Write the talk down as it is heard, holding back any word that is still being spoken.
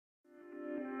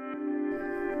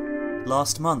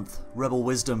Last month, Rebel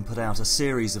Wisdom put out a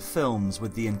series of films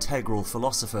with the integral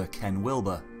philosopher Ken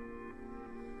Wilber.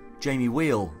 Jamie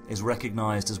Wheal is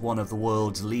recognised as one of the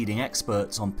world's leading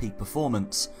experts on peak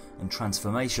performance and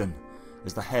transformation,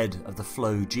 as the head of the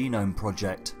Flow Genome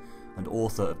Project and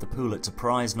author of the Pulitzer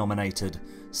Prize-nominated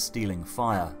Stealing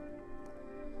Fire.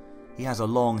 He has a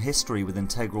long history with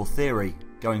integral theory,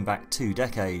 going back 2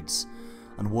 decades,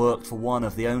 and worked for one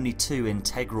of the only 2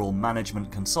 integral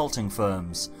management consulting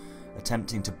firms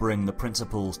attempting to bring the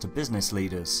principles to business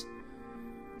leaders.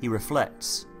 He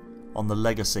reflects on the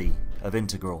legacy of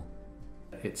integral.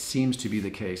 It seems to be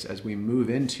the case as we move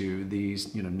into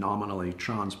these nominally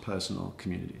transpersonal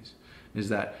communities, is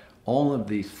that all of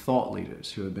the thought leaders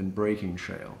who have been breaking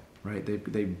trail, right?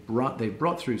 They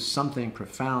brought through something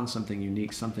profound, something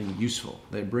unique, something useful.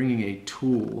 They're bringing a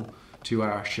tool to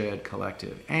our shared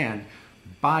collective, and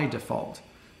by default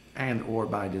and or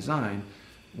by design,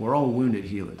 we're all wounded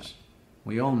healers.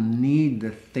 We all need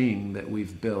the thing that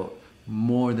we've built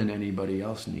more than anybody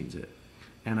else needs it.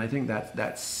 And I think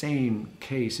that same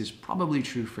case is probably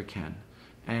true for Ken.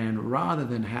 And rather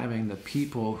than having the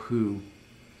people who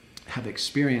have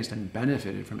experienced and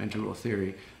benefited from integral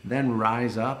theory then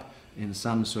rise up in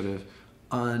some sort of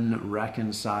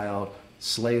unreconciled,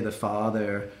 slay the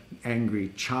father, angry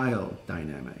child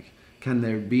dynamic, can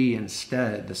there be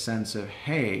instead the sense of,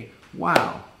 hey,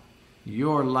 wow,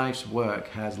 your life's work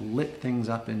has lit things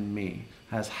up in me,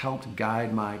 has helped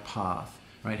guide my path,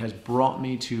 right? Has brought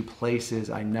me to places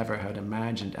I never had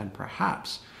imagined, and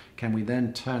perhaps can we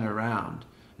then turn around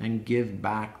and give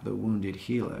back the wounded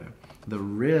healer the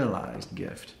realized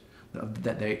gift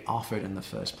that they offered in the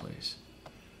first place,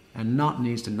 and no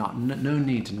need to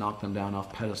knock them down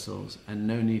off pedestals, and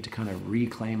no need to kind of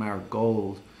reclaim our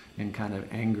gold in kind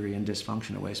of angry and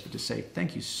dysfunctional ways, but to say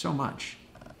thank you so much,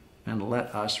 and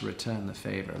let us return the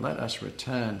favor. Let us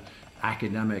return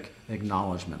academic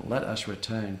acknowledgement. Let us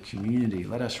return community.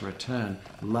 Let us return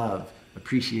love,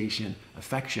 appreciation,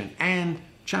 affection, and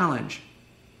challenge.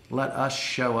 Let us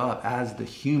show up as the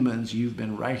humans you've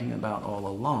been writing about all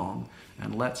along,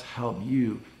 and let's help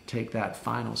you take that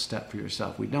final step for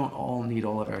yourself. We don't all need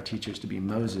all of our teachers to be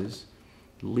Moses,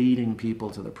 leading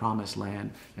people to the promised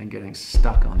land and getting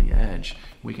stuck on the edge.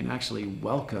 We can actually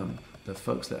welcome the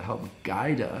folks that help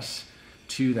guide us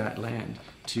to that land,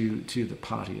 to the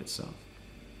party itself.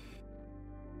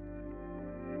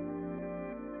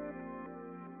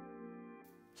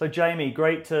 So Jamie,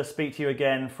 great to speak to you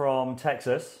again from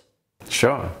Texas.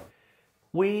 Sure.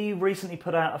 We recently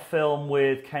put out a film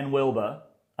with Ken Wilber,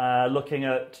 looking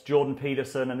at Jordan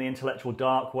Peterson and the intellectual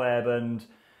dark web, and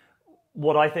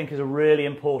what I think is a really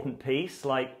important piece.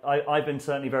 Like I've been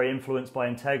certainly very influenced by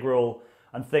integral,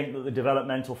 and think that the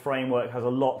developmental framework has a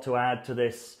lot to add to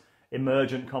this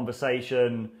emergent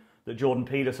conversation that Jordan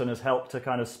Peterson has helped to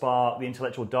kind of spark. The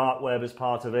intellectual dark web as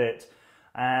part of it.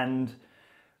 And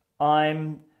I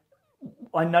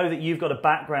know that you've got a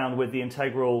background with the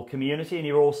integral community, and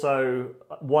you're also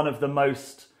one of the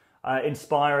most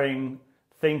inspiring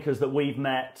thinkers that we've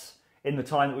met in the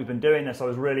time that we've been doing this. I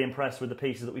was really impressed with the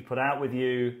pieces that we put out with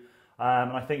you,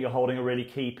 and I think you're holding a really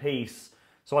key piece.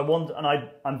 So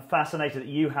I'm fascinated that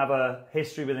you have a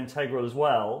history with integral as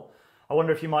well. I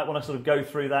wonder if you might want to sort of go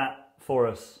through that for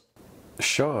us.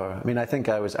 Sure. I mean, I think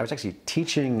I was actually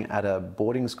teaching at a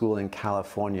boarding school in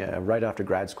California right after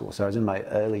grad school. So I was in my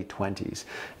early 20s.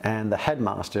 And the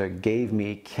headmaster gave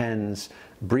me Ken's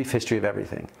Brief History of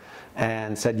Everything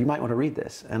and said, you might want to read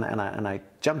this. And I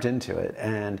jumped into it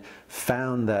and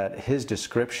found that his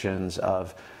descriptions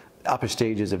of upper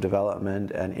stages of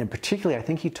development, and in particular, I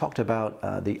think he talked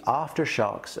about the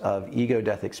aftershocks of ego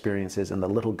death experiences and the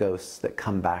little ghosts that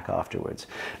come back afterwards.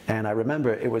 And I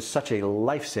remember it was such a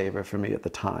lifesaver for me at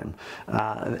the time.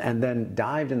 And then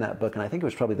dived in that book, and I think it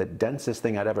was probably the densest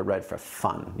thing I'd ever read for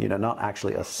fun, not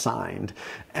actually assigned.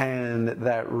 And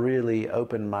that really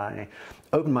opened my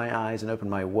eyes and opened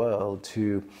my world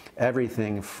to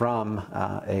everything from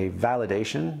a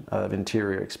validation of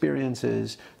interior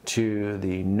experiences to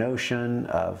the notion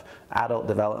of adult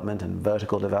development and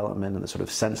vertical development, and the sort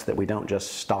of sense that we don't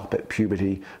just stop at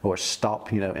puberty or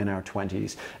stop in our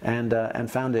 20s, and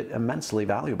found it immensely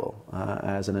valuable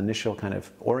as an initial kind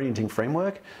of orienting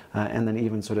framework, and then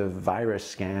even sort of virus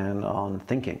scan on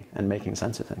thinking and making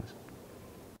sense of things.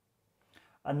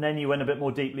 And then you went a bit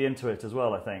more deeply into it as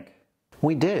well, I think.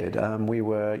 We did. We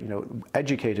were,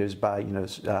 educators by,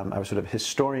 I was sort of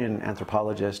historian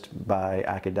anthropologist by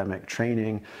academic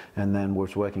training, and then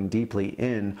was working deeply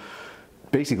in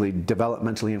basically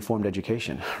developmentally informed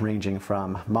education, ranging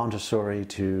from Montessori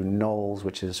to Knowles,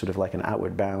 which is sort of like an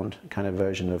outward bound kind of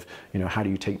version of, how do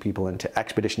you take people into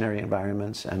expeditionary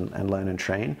environments and learn and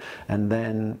train, and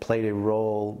then played a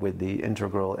role with the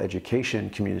integral education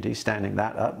community, standing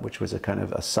that up, which was a kind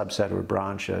of a subset or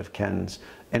branch of Ken's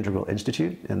Integral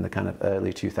Institute in the kind of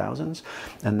early 2000s.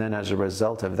 And then as a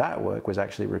result of that work was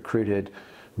actually recruited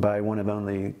by one of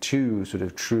only two sort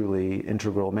of truly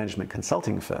integral management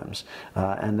consulting firms,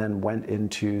 and then went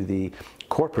into the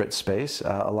corporate space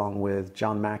along with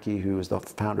John Mackey, who was the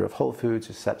founder of Whole Foods,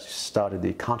 who started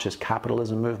the conscious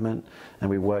capitalism movement, and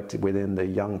we worked within the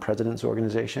Young Presidents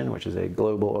Organization, which is a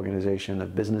global organization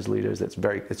of business leaders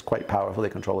it's quite powerful. They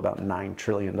control about $9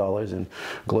 trillion in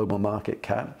global market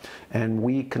cap, and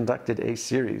we conducted a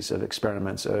series of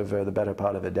experiments over the better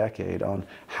part of a decade on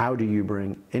how do you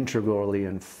bring integrally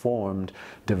informed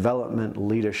development,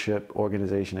 leadership,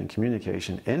 organization, and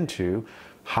communication into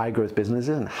high growth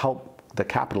businesses and help the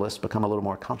capitalists become a little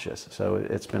more conscious. So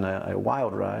it's been a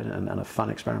wild ride and a fun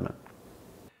experiment.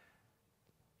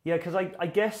 Yeah, because I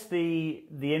guess the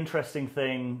interesting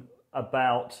thing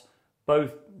about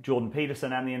both Jordan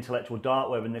Peterson and the intellectual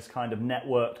dark web in this kind of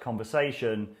networked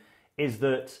conversation is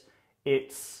that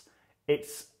it's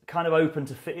kind of open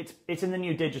to it's in the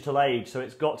new digital age, so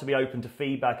it's got to be open to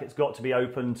feedback, it's got to be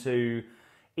open to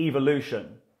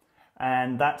evolution,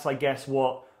 and that's, I guess,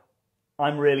 what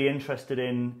I'm really interested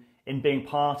in being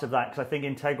part of that, because I think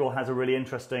Integral has a really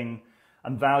interesting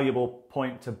and valuable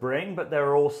point to bring, but there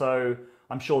are also,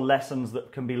 I'm sure, lessons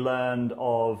that can be learned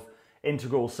of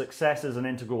Integral's successes and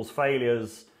Integral's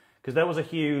failures, because there was a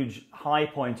huge high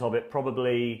point of it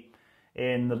probably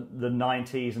in the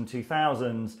 90s and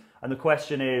 2000s, and the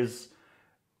question is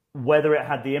whether it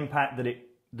had the impact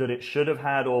that it should have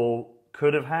had or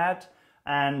could have had,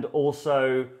 and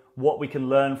also what we can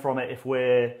learn from it if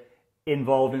we're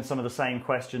involved in some of the same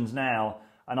questions now.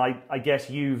 And I guess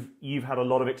you've had a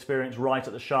lot of experience right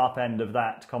at the sharp end of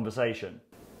that conversation.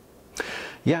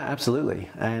 Yeah, absolutely.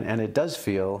 And it does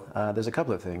feel, there's a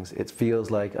couple of things. It feels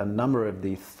like a number of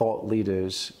the thought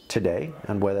leaders today,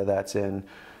 and whether that's in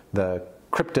the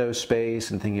crypto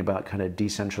space and thinking about kind of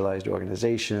decentralized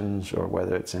organizations, or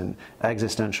whether it's in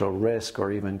existential risk,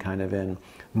 or even kind of in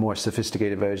more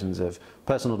sophisticated versions of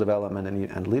personal development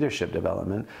and leadership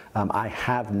development, I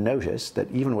have noticed that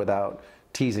even without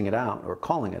teasing it out or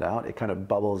calling it out, it kind of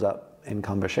bubbles up in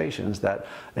conversations that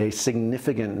a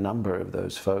significant number of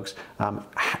those folks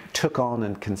took on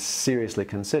and seriously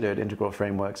considered integral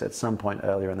frameworks at some point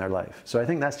earlier in their life. So I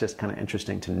think that's just kind of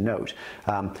interesting to note.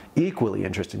 Equally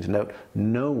interesting to note,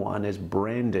 no one is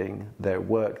branding their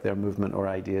work, their movement, or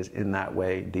ideas in that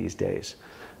way these days.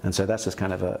 And so that's just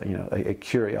kind of a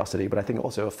curiosity, but I think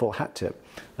also a full hat tip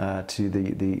to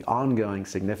the ongoing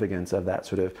significance of that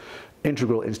sort of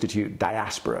Integral Institute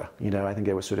diaspora. I think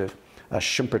it was sort of a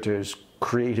Schumpeter's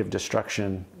creative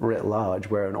destruction writ large,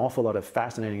 where an awful lot of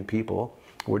fascinating people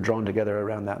were drawn together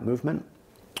around that movement.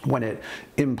 When it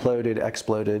imploded,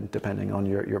 exploded, depending on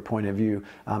your point of view,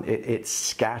 it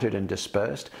scattered and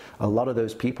dispersed a lot of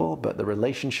those people, but the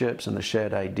relationships and the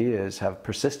shared ideas have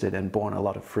persisted and borne a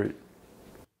lot of fruit.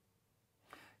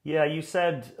 Yeah, you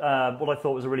said what I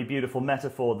thought was a really beautiful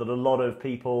metaphor, that a lot of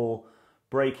people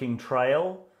breaking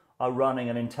trail are running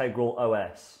an integral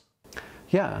OS.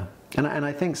 Yeah, and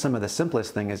I think some of the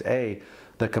simplest thing is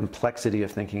the complexity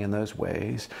of thinking in those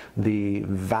ways, the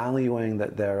valuing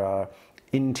that there are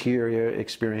interior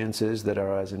experiences that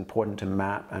are as important to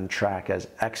map and track as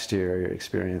exterior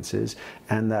experiences,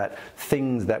 and that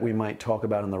things that we might talk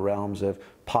about in the realms of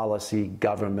policy,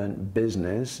 government,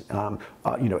 business,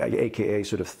 aka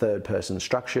sort of third-person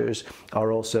structures,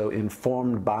 are also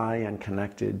informed by and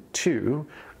connected to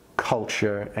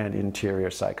culture and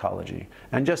interior psychology.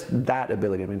 And just that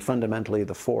ability, fundamentally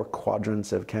the 4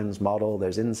 quadrants of Ken's model,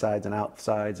 there's insides and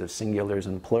outsides of singulars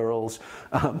and plurals,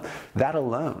 that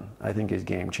alone I think is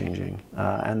game-changing.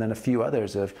 And then a few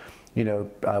others of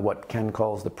what Ken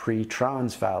calls the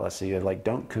pre-trans fallacy of, like,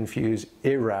 don't confuse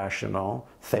irrational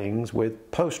things with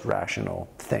post-rational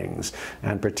things.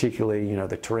 And particularly,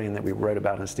 the terrain that we wrote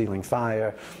about in Stealing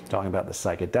Fire, talking about the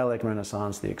psychedelic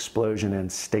renaissance, the explosion in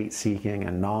state-seeking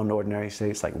and non-ordinary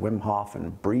states like Wim Hof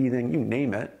and breathing, you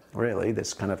name it, really,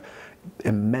 this kind of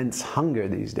immense hunger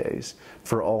these days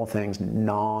for all things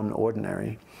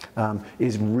non-ordinary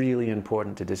is really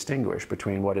important to distinguish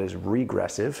between what is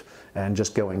regressive and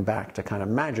just going back to kind of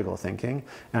magical thinking,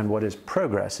 and what is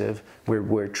progressive, where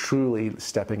we're truly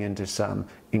stepping into some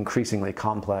increasingly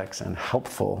complex and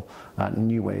helpful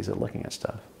new ways of looking at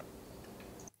stuff.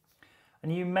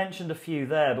 And you mentioned a few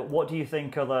there, but what do you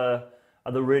think are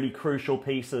the really crucial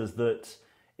pieces that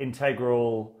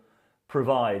Integral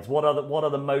provides? What are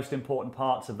the most important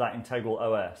parts of that Integral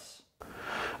OS?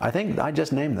 I think I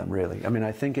just named them, really. I mean,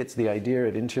 I think it's the idea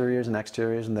of interiors and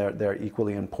exteriors, and they're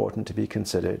equally important to be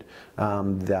considered.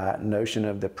 That notion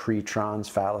of the pre-trans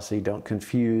fallacy, don't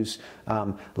confuse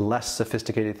less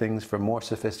sophisticated things for more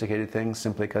sophisticated things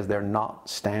simply because they're not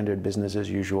standard business as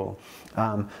usual.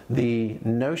 The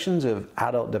notions of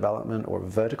adult development or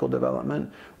vertical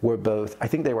development were both, I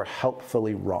think they were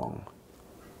helpfully wrong,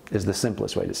 is the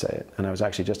simplest way to say it. And I was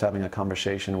actually just having a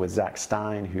conversation with Zach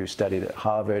Stein, who studied at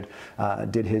Harvard,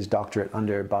 did his doctorate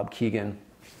under Bob Keegan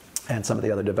and some of the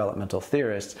other developmental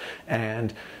theorists.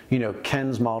 And, you know,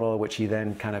 Ken's model, which he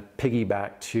then kind of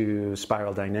piggybacked to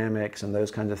spiral dynamics and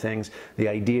those kinds of things, the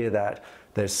idea that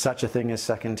there's such a thing as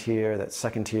second tier, that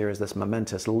second tier is this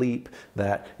momentous leap,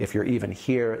 that if you're even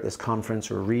here at this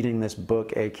conference or reading this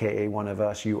book, aka one of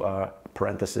us, you are,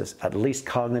 parenthesis, at least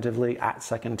cognitively at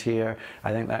second tier.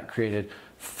 I think that created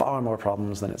far more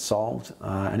problems than it solved,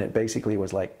 and it basically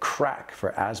was like crack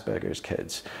for Asperger's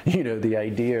kids. You know, the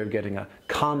idea of getting a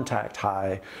contact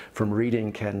high from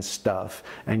reading Ken's stuff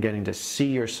and getting to see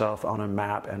yourself on a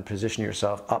map and position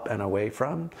yourself up and away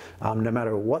from, no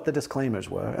matter what the disclaimers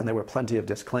were, and there were plenty of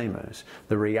disclaimers,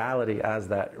 the reality as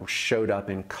that showed up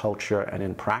in culture and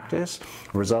in practice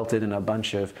resulted in a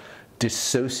bunch of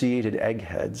dissociated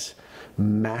eggheads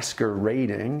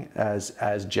masquerading as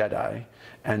Jedi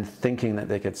and thinking that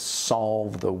they could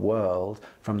solve the world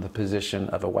from the position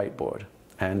of a whiteboard.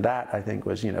 And that, I think,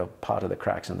 was, you know, part of the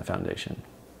cracks in the foundation.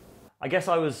 I guess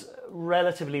I was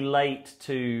relatively late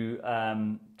to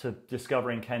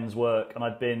discovering Ken's work, and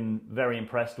I've been very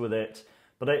impressed with it.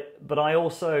 But I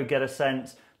also get a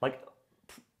sense, like,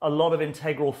 a lot of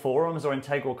integral forums or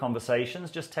integral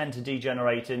conversations just tend to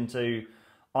degenerate into,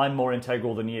 I'm more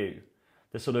integral than you.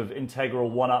 The sort of integral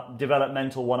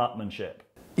developmental one-upmanship.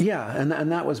 Yeah,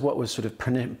 and that was what was sort of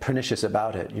pernicious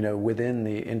about it. You know, within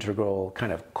the integral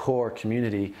kind of core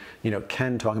community, you know,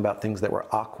 Ken talking about things that were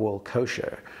aqual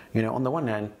kosher. You know, on the one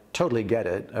hand, totally get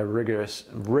it, a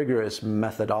rigorous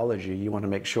methodology. You want to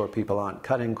make sure people aren't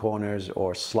cutting corners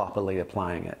or sloppily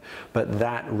applying it. But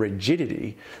that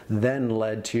rigidity then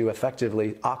led to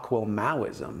effectively aqual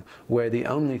Maoism, where the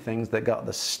only things that got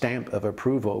the stamp of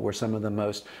approval were some of the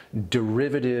most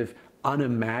derivative,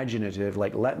 unimaginative,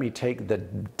 like, let me take the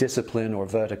discipline or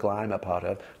vertical I'm a part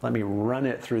of, let me run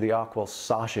it through the aqual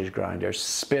sausage grinder,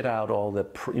 spit out all the,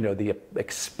 you know, the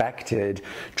expected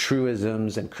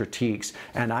truisms and critiques,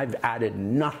 and I've added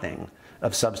nothing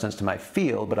of substance to my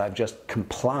field, but I've just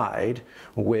complied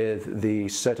with the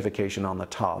certification on the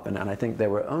top. And I think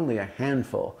there were only a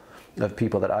handful of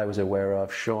people that I was aware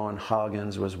of. Sean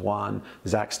Hagens was one,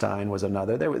 Zach Stein was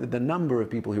another. There were the number of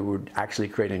people who were actually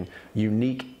creating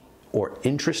unique or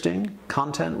interesting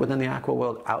content within the aqua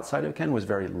world outside of Ken was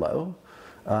very low.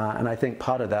 And I think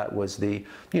part of that was the,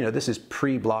 you know, this is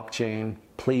pre-blockchain,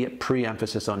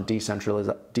 pre-emphasis on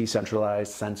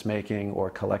decentralized sense-making or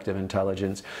collective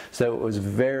intelligence. So it was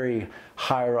very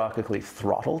hierarchically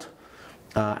throttled.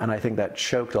 And I think that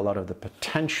choked a lot of the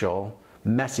potential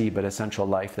messy but essential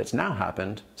life that's now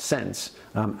happened since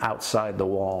outside the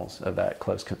walls of that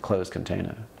closed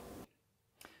container.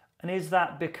 And is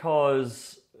that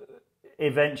because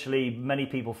eventually many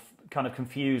people kind of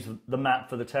confuse the map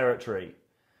for the territory?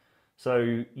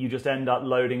 So you just end up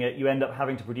loading it, you end up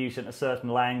having to produce it in a certain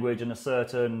language and a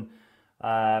certain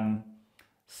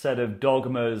set of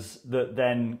dogmas that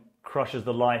then crushes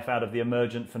the life out of the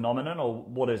emergent phenomenon, or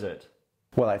what is it?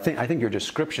 Well, I think your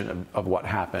description of what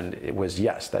happened, it was,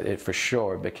 yes, that it for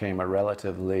sure became a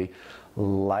relatively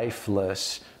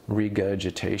lifeless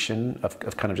regurgitation of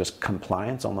kind of just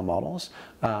compliance on the models,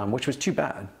 which was too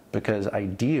bad, because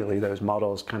ideally those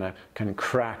models kind of can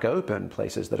crack open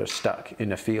places that are stuck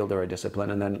in a field or a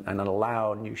discipline and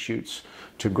allow new shoots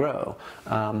to grow.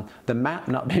 The map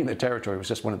not being the territory was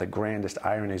just one of the grandest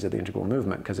ironies of the integral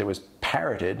movement, because it was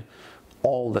parroted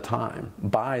all the time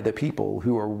by the people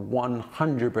who are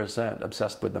 100%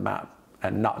 obsessed with the map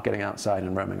and not getting outside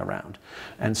and roaming around.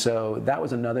 And so that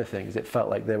was another thing, is it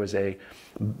felt like there was a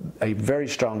very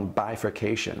strong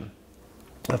bifurcation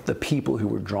of the people who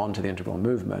were drawn to the integral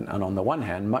movement. And on the one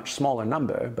hand, much smaller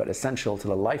number, but essential to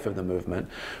the life of the movement,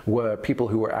 were people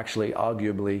who were actually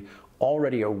arguably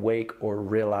already awake or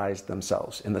realized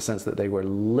themselves, in the sense that they were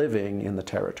living in the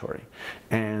territory.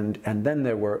 And then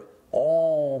there were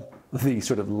all all the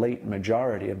sort of late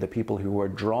majority of the people who were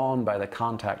drawn by the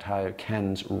contact high of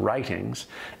Ken's writings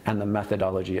and the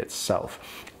methodology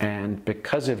itself. And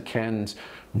because of Ken's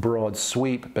broad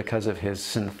sweep, because of his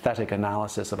synthetic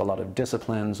analysis of a lot of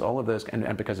disciplines, all of those,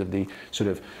 and because of the sort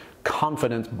of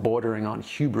confidence bordering on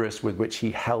hubris with which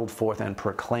he held forth and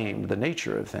proclaimed the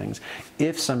nature of things,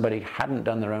 if somebody hadn't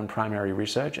done their own primary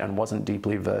research and wasn't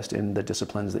deeply versed in the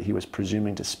disciplines that he was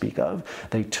presuming to speak of,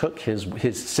 they took his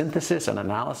synthesis and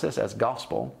analysis as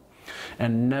gospel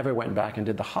and never went back and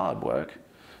did the hard work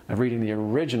of reading the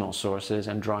original sources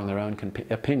and drawing their own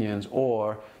opinions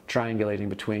or triangulating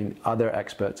between other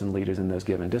experts and leaders in those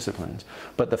given disciplines.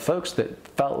 But the folks that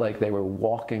felt like they were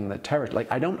walking the territory, like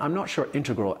I'm not sure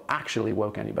Integral actually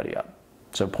woke anybody up.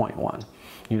 So point one.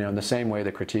 You know, in the same way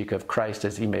the critique of Christ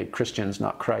is he made Christians,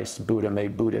 not Christs. Buddha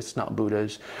made Buddhists, not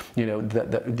Buddhas. You know,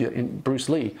 Bruce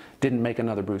Lee didn't make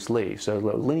another Bruce Lee. So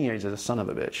lineage is a son of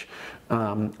a bitch.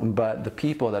 But the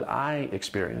people that I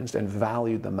experienced and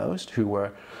valued the most, who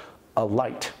were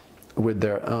alight with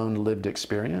their own lived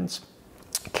experience,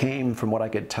 came, from what I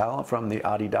could tell, from the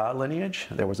Adida lineage.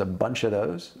 There was a bunch of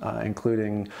those,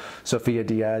 including Sophia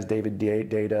Diaz, David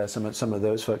Data, some of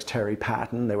those folks, Terry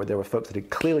Patton. There were folks that had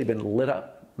clearly been lit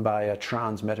up by a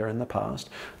transmitter in the past.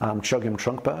 Chogyam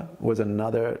Trungpa was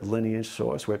another lineage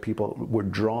source where people were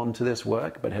drawn to this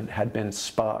work, but had been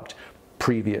sparked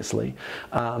previously.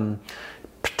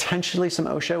 Potentially some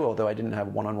Osho, although I didn't have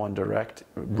one-on-one direct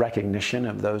recognition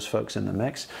of those folks in the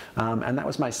mix. And that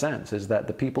was my sense, is that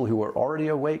the people who were already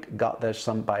awake got there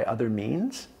some by other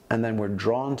means, and then were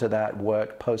drawn to that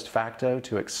work post facto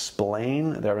to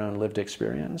explain their own lived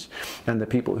experience. And the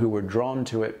people who were drawn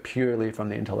to it purely from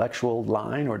the intellectual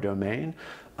line or domain,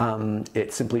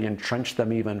 it simply entrenched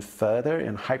them even further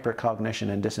in hypercognition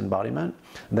and disembodiment.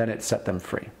 Then it set them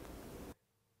free.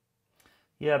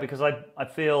 Yeah, because I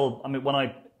feel, I mean, when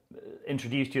I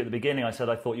introduced you at the beginning, I said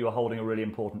I thought you were holding a really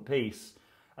important piece.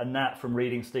 And that, from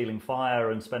reading Stealing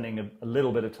Fire and spending a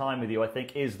little bit of time with you, I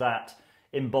think is that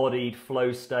embodied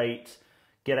flow state,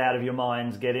 get out of your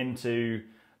minds, get into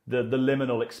the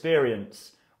liminal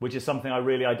experience, which is something I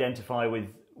really identify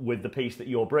with the piece that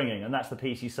you're bringing. And that's the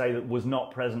piece you say that was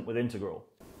not present with Integral.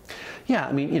 Yeah,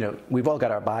 I mean, you know, we've all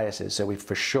got our biases, so we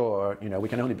for sure, you know, we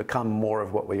can only become more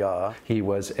of what we are. He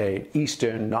was an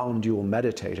Eastern non-dual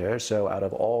meditator, so out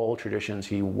of all traditions,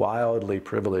 he wildly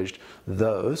privileged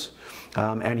those.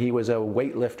 And he was a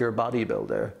weightlifter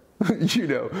bodybuilder, you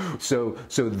know, so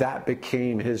that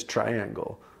became his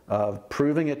triangle of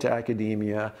proving it to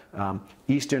academia,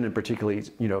 Eastern and particularly,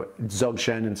 you know,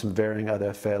 Dzogchen and some varying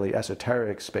other fairly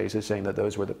esoteric spaces, saying that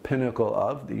those were the pinnacle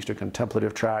of the Eastern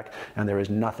contemplative track, and there is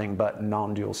nothing but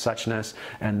non-dual suchness.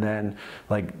 And then,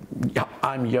 like,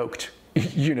 I'm yoked,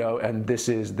 you know, and this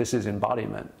is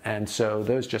embodiment. And so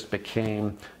those just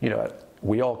became, you know,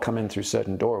 we all come in through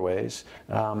certain doorways,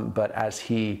 but as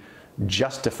he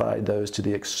justified those to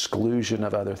the exclusion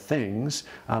of other things,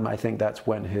 I think that's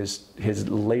when his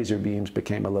laser beams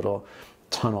became a little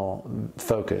tunnel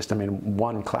focused. I mean,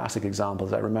 one classic example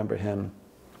is I remember him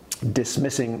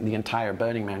dismissing the entire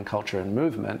Burning Man culture and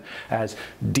movement as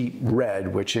deep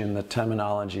red, which in the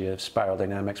terminology of spiral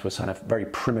dynamics was kind of very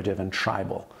primitive and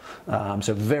tribal.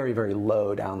 So very, very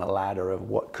low down the ladder of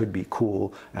what could be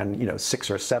cool, and, you know,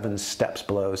 6 or 7 steps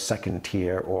below second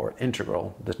tier or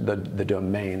integral, the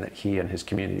domain that he and his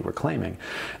community were claiming.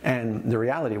 And the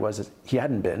reality was that he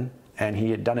hadn't been, and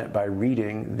he had done it by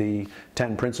reading the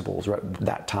 10 principles. At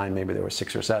that time, maybe there were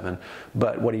 6 or 7.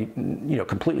 But what he, you know,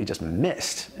 completely just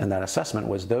missed in that assessment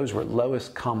was those were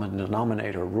lowest common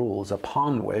denominator rules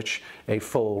upon which a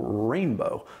full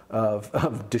rainbow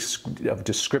of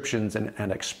descriptions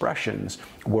and expressions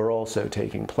were also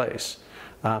taking place.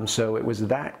 So it was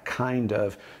that kind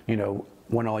of, you know,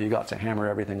 when all you got's a hammer,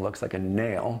 everything looks like a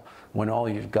nail. When all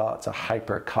you've got's a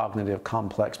hyper-cognitive,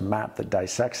 complex map that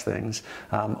dissects things,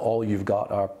 all you've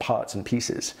got are parts and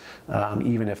pieces.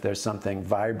 Even if there's something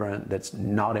vibrant that's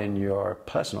not in your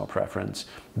personal preference,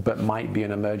 but might be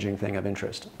an emerging thing of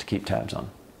interest to keep tabs on.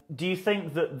 Do you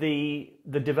think that the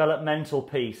developmental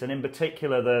piece, and in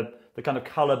particular the kind of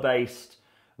color-based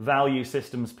value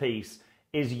systems piece,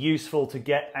 is useful to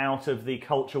get out of the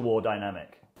culture war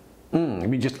dynamic? I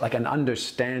mean, just like an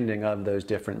understanding of those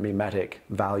different mimetic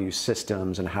value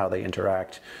systems and how they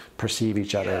interact, perceive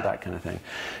each other, that kind of thing.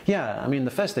 Yeah, I mean,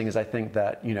 the first thing is I think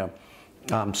that, you know,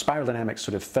 Spiral dynamics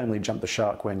sort of firmly jumped the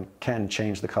shark when Ken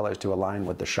changed the colors to align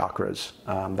with the chakras.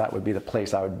 That would be the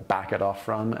place I would back it off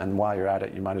from. And while you're at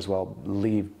it, you might as well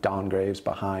leave Don Graves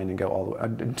behind and go all the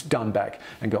way, Don Beck,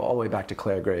 and go all the way back to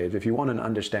Claire Graves. If you want an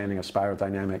understanding of spiral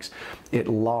dynamics, it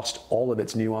lost all of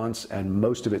its nuance and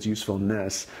most of its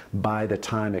usefulness by the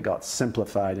time it got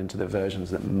simplified into the versions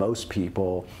that most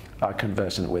people are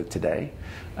conversant with today.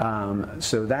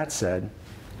 So that said,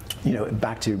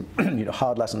 back to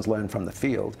hard lessons learned from the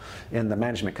field. In the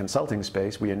management consulting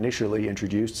space, we initially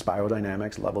introduced spiral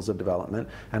dynamics, levels of development,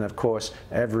 and of course,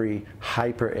 every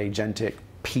hyper-agentic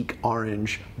peak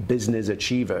orange business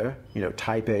achiever,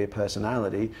 type A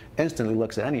personality, instantly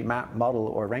looks at any map, model,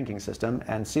 or ranking system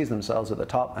and sees themselves at the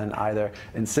top and either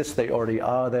insists they already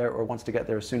are there or wants to get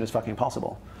there as soon as fucking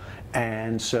possible.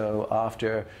 And so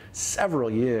after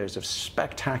several years of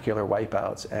spectacular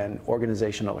wipeouts and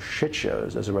organizational shit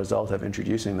shows as a result of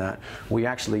introducing that, we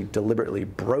actually deliberately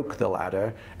broke the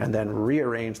ladder and then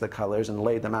rearranged the colors and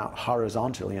laid them out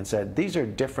horizontally and said, these are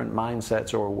different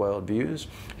mindsets or worldviews.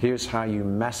 Here's how you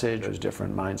message those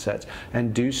different mindsets,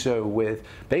 and do so with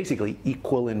basically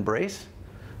equal embrace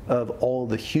of all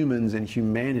the humans and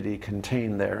humanity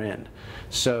contained therein.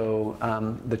 So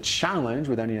the challenge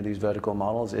with any of these vertical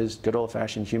models is good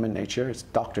old-fashioned human nature. It's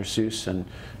Dr. Seuss and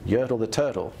Yertle the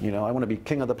turtle. I want to be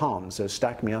king of the pond, so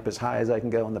stack me up as high as I can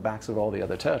go on the backs of all the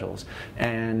other turtles.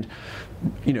 And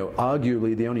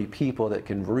arguably the only people that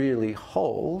can really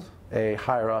hold a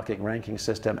hierarchic ranking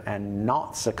system and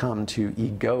not succumb to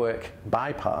egoic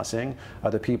bypassing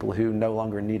are the people who no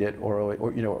longer need it or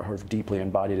have deeply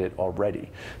embodied it already.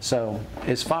 So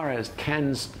as far as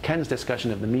Ken's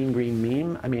discussion of the mean green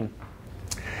meme,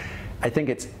 I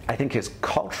think his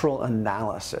cultural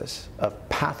analysis of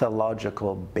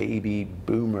pathological baby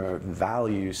boomer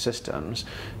value systems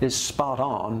is spot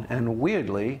on, and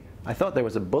weirdly, I thought there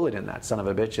was a bullet in that son of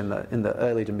a bitch in the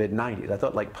early to mid 90s. I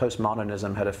thought like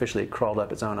postmodernism had officially crawled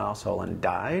up its own asshole and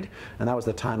died, and that was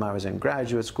the time I was in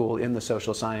graduate school in the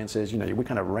social sciences. We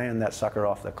kind of ran that sucker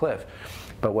off the cliff.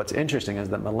 But what's interesting is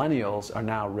that millennials are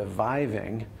now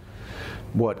reviving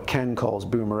what Ken calls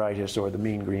boomeritis or the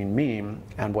mean green meme,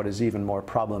 and what is even more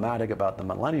problematic about the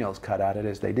millennials cut at it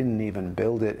is they didn't even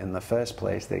build it in the first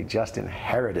place, they just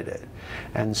inherited it.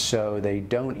 And so they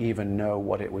don't even know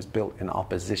what it was built in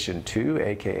opposition to,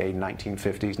 aka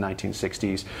 1950s,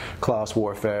 1960s, class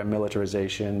warfare,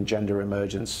 militarization, gender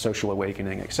emergence, social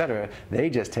awakening, etc. They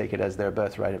just take it as their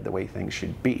birthright of the way things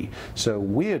should be. So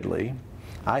weirdly,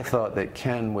 I thought that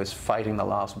Ken was fighting the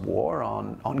last war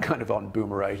on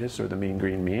boomeritis or the mean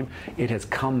green meme. It has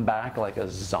come back like a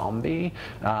zombie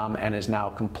and is now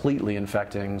completely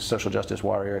infecting social justice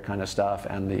warrior kind of stuff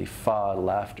and the far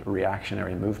left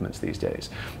reactionary movements these days.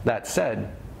 That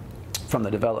said, from the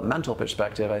developmental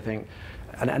perspective, I think,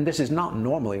 and this is not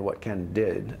normally what Ken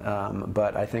did,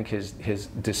 but I think his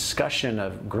discussion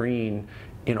of green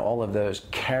in all of those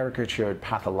caricatured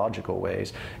pathological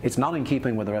ways, it's not in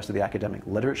keeping with the rest of the academic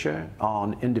literature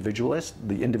on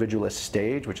the individualist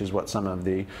stage, which is what some of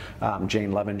the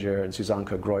Jane Levenger and Suzanne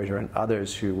Greuter and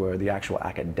others who were the actual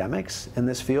academics in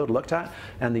this field looked at.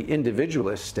 And the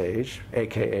individualist stage,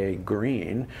 aka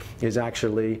green, is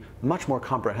actually much more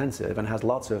comprehensive and has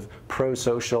lots of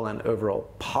pro-social and overall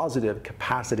positive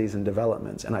capacities and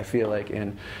developments. And I feel like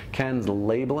in Ken's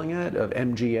labeling it of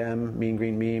MGM, mean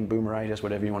green meme, boomeritis,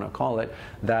 whatever you want to call it,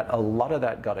 that a lot of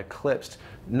that got eclipsed,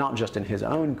 not just in his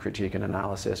own critique and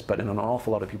analysis, but in an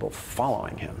awful lot of people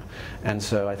following him. And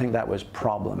so I think that was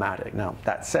problematic. Now,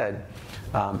 that said,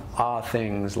 are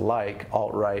things like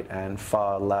alt-right and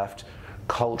far-left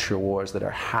culture wars that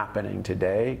are happening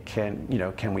today,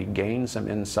 can we gain some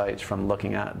insights from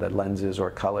looking at the lenses or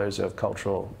colors of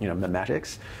cultural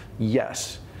memetics?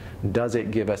 Yes. Does it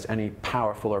give us any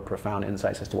powerful or profound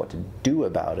insights as to what to do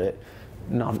about it?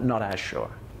 Not as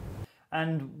sure.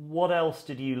 And what else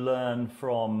did you learn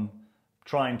from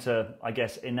trying to, I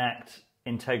guess, enact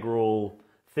integral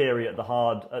theory at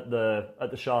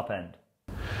the sharp end?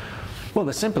 Well,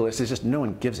 the simplest is just no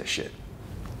one gives a shit,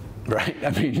 right?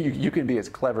 You can be as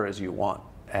clever as you want,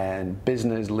 and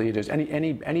business leaders,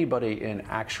 anybody in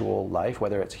actual life,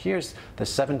 whether it's here's the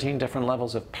 17 different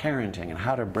levels of parenting and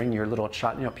how to bring your little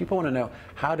child, people want to know,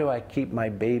 how do I keep my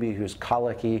baby who's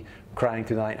colicky, crying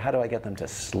through the night, how do I get them to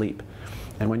sleep?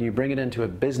 And when you bring it into a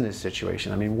business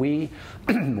situation,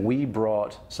 we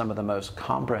brought some of the most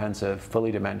comprehensive,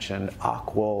 fully dimensioned,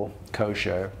 aqual,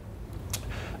 kosher,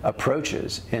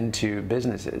 approaches into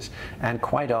businesses, and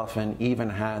quite often even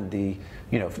had the,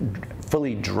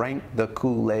 fully drank the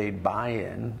Kool-Aid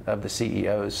buy-in of the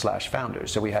CEOs /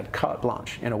 founders. So we had carte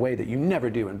blanche in a way that you never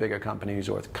do in bigger companies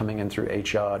or coming in through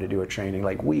HR to do a training.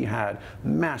 Like, we had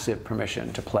massive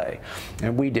permission to play,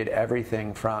 and we did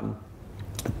everything from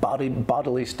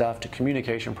bodily stuff to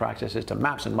communication practices to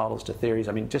maps and models to theories.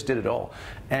 I mean, just did it all,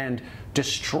 and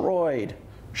destroyed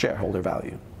shareholder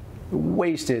value.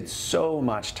 Wasted so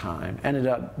much time, ended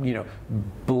up,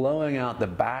 blowing out the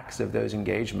backs of those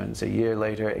engagements a year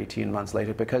later, 18 months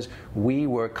later, because we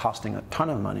were costing a ton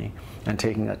of money and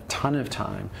taking a ton of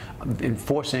time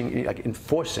enforcing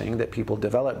that people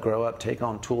develop, grow up, take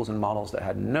on tools and models that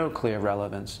had no clear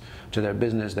relevance to their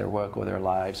business, their work, or their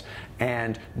lives,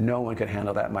 and no one could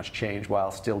handle that much change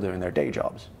while still doing their day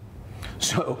jobs.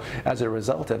 So as a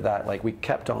result of that, we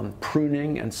kept on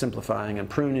pruning and simplifying and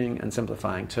pruning and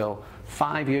simplifying till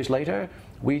 5 years later,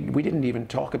 we didn't even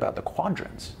talk about the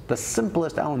quadrants, the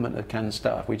simplest element of Ken's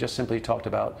stuff. We just simply talked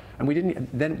about, and we didn't,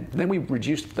 then we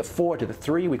reduced the 4 to the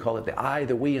 3. We called it the I,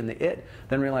 the we, and the it.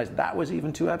 Then realized that was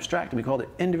even too abstract, and we called it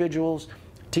individuals,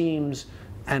 teams,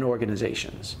 and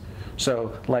organizations.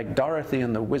 So like Dorothy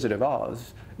and the Wizard of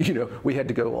Oz, we had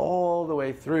to go all the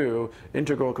way through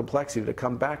integral complexity to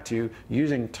come back to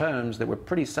using terms that were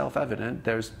pretty self-evident.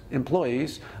 There's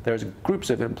employees, there's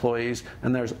groups of employees,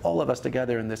 and there's all of us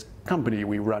together in this company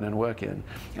we run and work in.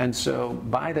 And so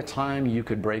by the time you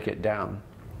could break it down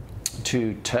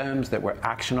to terms that were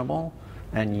actionable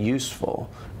and useful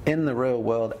in the real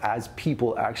world as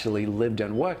people actually lived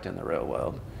and worked in the real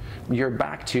world, you're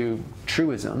back to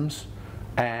truisms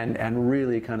and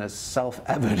really kind of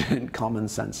self-evident common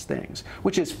sense things,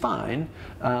 which is fine,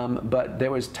 but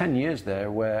there was 10 years there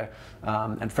where,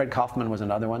 and Fred Kaufman was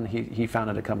another one, he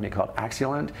founded a company called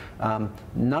Axiolent.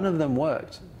 None of them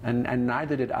worked, and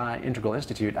neither did Integral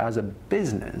Institute as a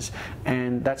business.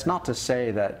 And that's not to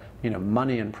say that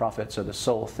money and profits are the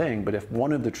sole thing, but if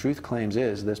one of the truth claims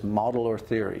is this model or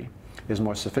theory is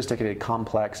more sophisticated,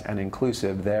 complex, and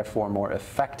inclusive, therefore more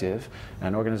effective,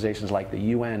 and organizations like the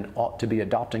UN ought to be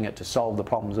adopting it to solve the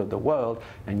problems of the world,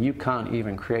 and you can't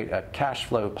even create a cash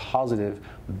flow positive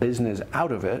business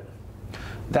out of it,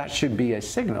 that should be a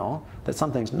signal that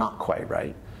something's not quite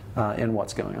right in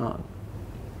what's going on.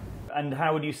 And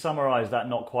how would you summarize that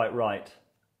not quite right?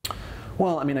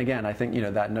 Well, I mean, again, I think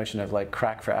that notion of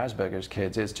crack for Asperger's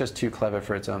kids is just too clever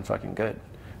for its own fucking good.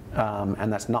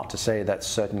 And that's not to say that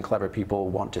certain clever people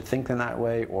want to think in that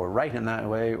way or write in that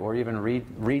way or even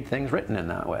read things written in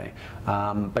that way.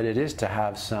 But it is to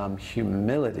have some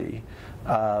humility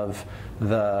of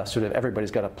the sort of everybody's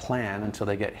got a plan until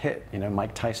they get hit,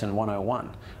 Mike Tyson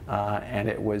 101. And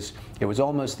it was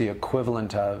almost the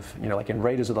equivalent of, like in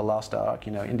Raiders of the Lost Ark,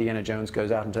 Indiana Jones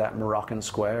goes out into that Moroccan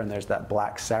square and there's that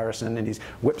black Saracen and he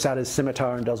whips out his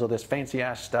scimitar and does all this fancy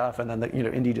ass stuff, and then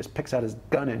Indy just picks out his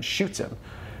gun and shoots him.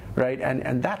 Right,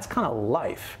 and that's kind of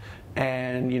life.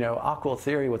 And Aquil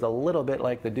theory was a little bit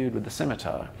like the dude with the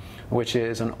scimitar, which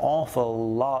is an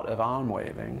awful lot of arm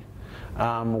waving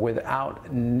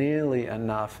without nearly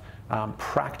enough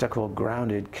practical,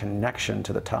 grounded connection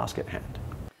to the task at hand.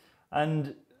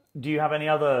 And do you have any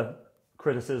other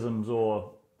criticisms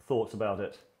or thoughts about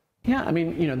it? Yeah, I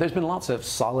mean, there's been lots of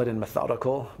solid and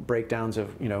methodical breakdowns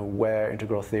of, where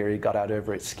integral theory got out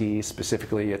over its skis,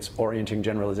 specifically its orienting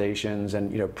generalizations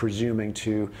and, presuming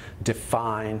to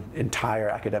define entire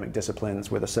academic disciplines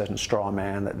with a certain straw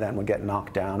man that then would get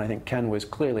knocked down. I think Ken was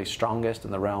clearly strongest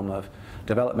in the realm of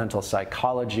developmental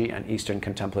psychology and Eastern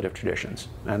contemplative traditions.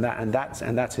 And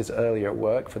that's his earlier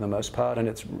work for the most part, and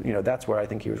it's, that's where I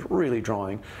think he was really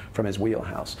drawing from his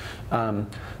wheelhouse. So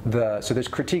there's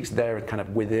critiques there kind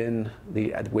of within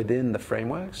the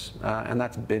frameworks, and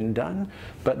that's been done.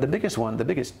 But the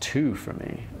biggest two for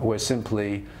me was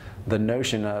simply the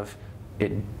notion of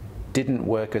it didn't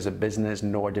work as a business,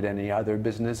 nor did any other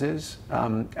businesses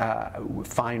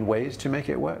find ways to make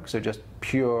it work. So just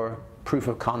pure proof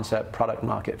of concept, product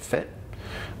market fit.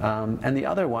 And the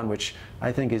other one, which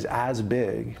I think is as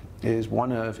big, is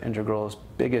one of Integral's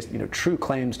biggest true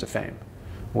claims to fame,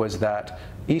 was that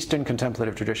Eastern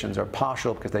contemplative traditions are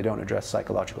partial because they don't address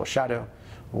psychological shadow.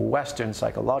 Western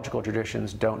psychological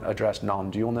traditions don't address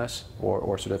non-dualness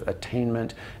or sort of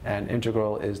attainment, and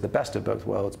Integral is the best of both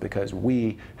worlds because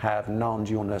we have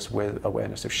non-dualness with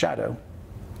awareness of shadow.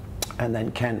 And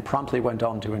then Ken promptly went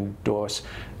on to endorse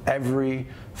every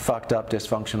fucked up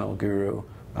dysfunctional guru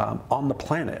on the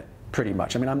planet pretty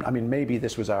much. I mean, maybe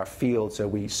this was our field, so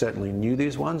we certainly knew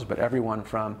these ones, but everyone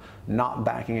from not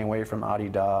backing away from Adi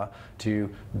Da to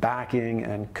backing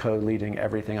and co-leading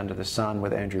everything under the sun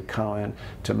with Andrew Cohen,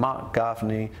 to Mark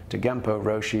Gaffney, to Genpo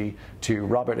Roshi, to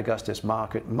Robert Augustus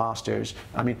Masters.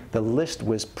 I mean, the list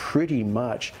was pretty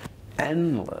much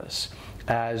endless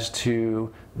as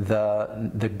to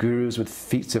the gurus with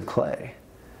feet of clay.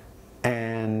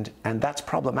 And that's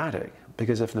problematic,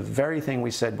 because if the very thing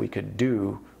we said we could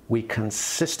do, we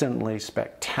consistently,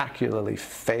 spectacularly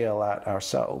fail at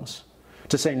ourselves,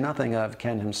 to say nothing of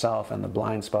Ken himself and the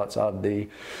blind spots of the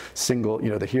single,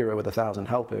 the hero with 1,000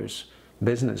 helpers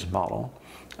business model.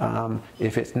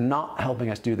 If it's not helping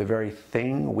us do the very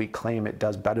thing we claim it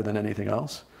does better than anything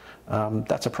else,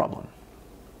 that's a problem.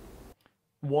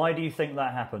 Why do you think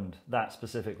that happened, that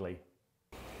specifically?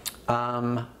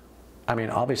 I mean,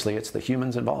 obviously it's the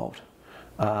humans involved.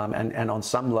 And on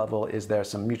some level, is there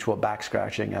some mutual back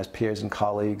scratching as peers and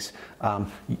colleagues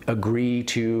agree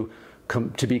to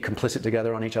be complicit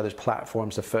together on each other's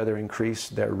platforms to further increase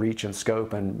their reach and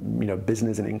scope and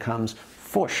business and incomes?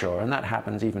 For sure, and that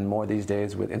happens even more these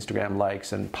days with Instagram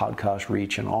likes and podcast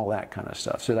reach and all that kind of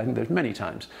stuff. So I think there's many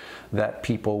times that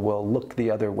people will look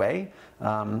the other way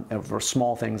for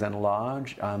small things and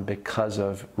large because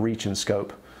of reach and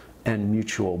scope and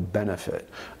mutual benefit.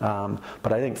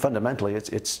 But I think fundamentally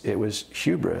it was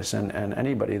hubris, and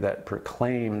anybody that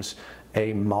proclaims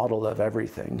a model of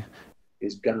everything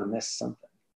is gonna miss something,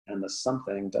 and the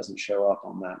something doesn't show up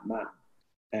on that map.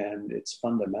 And it's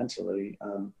fundamentally,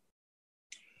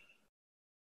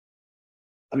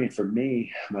 I mean, for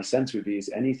me, my sense would be is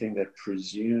anything that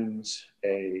presumes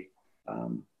a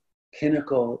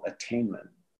pinnacle attainment.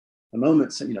 The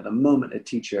moment a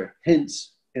teacher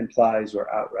hints, implies,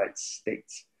 or outright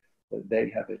states that they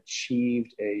have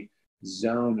achieved a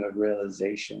zone of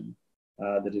realization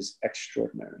that is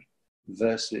extraordinary.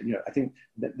 Versus, I think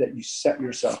that you set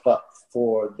yourself up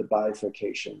for the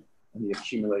bifurcation and the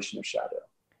accumulation of shadow.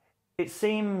 It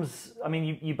seems, I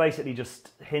mean, you basically just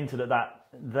hinted at that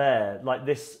there, like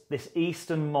this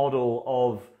Eastern model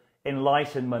of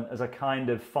enlightenment as a kind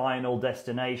of final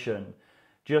destination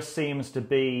just seems to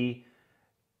be,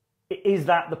 is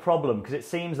that the problem? Because it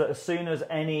seems that as soon as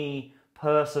any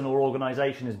person or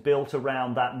organization is built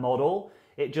around that model,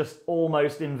 it just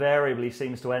almost invariably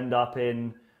seems to end up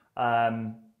in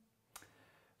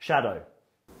shadow.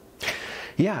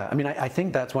 Yeah, I mean, I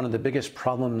think that's one of the biggest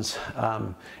problems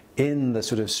in the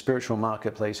sort of spiritual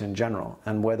marketplace in general,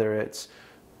 and whether it's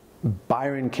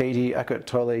Byron Katie, Eckhart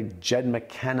Tolle, Jed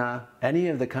McKenna, any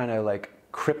of the kind of like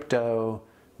crypto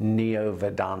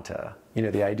neo-Vedanta,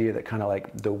 the idea that kind of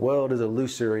like the world is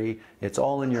illusory, it's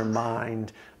all in your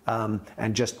mind,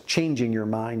 and just changing your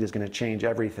mind is going to change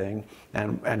everything.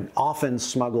 And often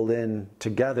smuggled in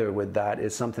together with that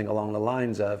is something along the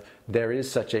lines of there is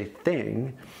such a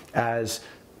thing as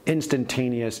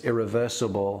instantaneous,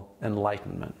 irreversible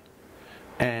enlightenment.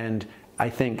 And I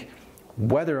think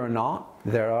whether or not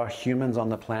there are humans on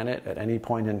the planet at any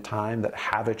point in time that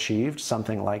have achieved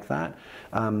something like that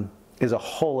is a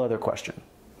whole other question.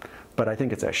 But I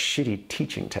think it's a shitty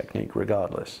teaching technique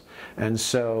regardless. And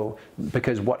so,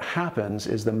 because what happens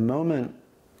is the moment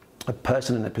a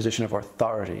person in a position of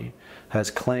authority has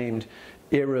claimed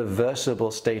irreversible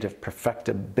state of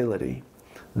perfectibility,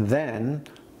 then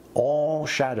all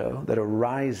shadow that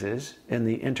arises in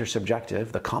the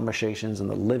intersubjective, the conversations and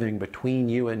the living between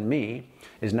you and me,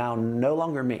 is now no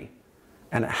longer me.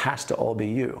 And it has to all be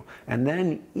you. And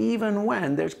then even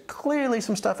when there's clearly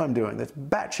some stuff I'm doing that's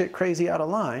batshit crazy out of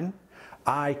line,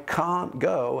 I can't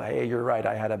go, hey, you're right,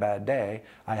 I had a bad day.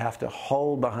 I have to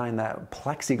hold behind that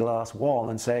plexiglass wall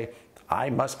and say,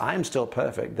 I'm still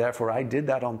perfect, therefore I did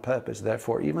that on purpose,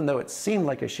 therefore even though it seemed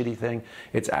like a shitty thing,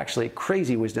 it's actually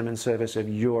crazy wisdom in service of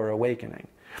your awakening.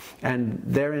 And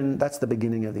therein, that's the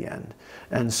beginning of the end.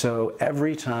 And so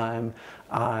every time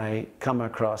I come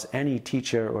across any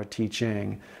teacher or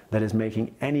teaching that is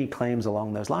making any claims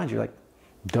along those lines, you're like,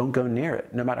 don't go near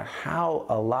it. No matter how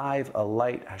alive,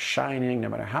 alight, shining, no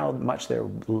matter how much they're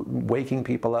waking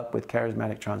people up with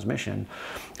charismatic transmission,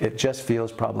 it just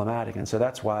feels problematic. And so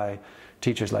that's why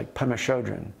teachers like Pema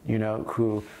Chodron,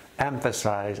 who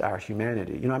emphasize our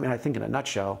humanity. I think in a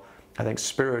nutshell, I think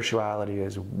spirituality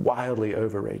is wildly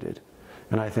overrated.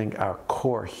 And I think our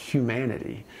core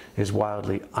humanity is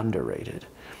wildly underrated.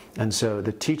 And so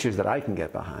the teachers that I can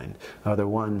get behind are the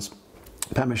ones,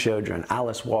 Pema Chodron,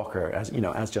 Alice Walker, as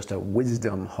just a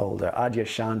wisdom holder,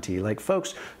 Adyashanti, like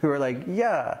folks who are like,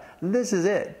 yeah, this is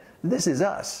it, this is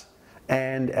us,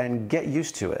 and get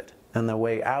used to it. And the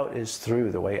way out is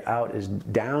through. The way out is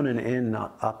down and in,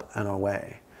 not up and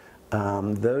away.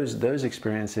 those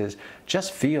experiences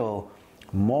just feel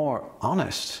more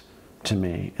honest to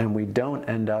me, and we don't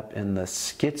end up in the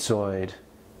schizoid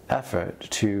effort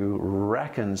to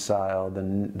reconcile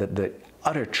the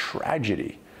utter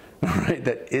tragedy, right,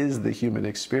 that is the human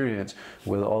experience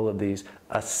with all of these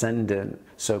ascendant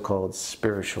so-called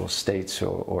spiritual states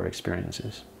or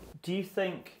experiences. Do you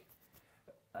think,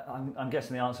 I'm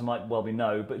guessing the answer might well be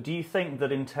no, but do you think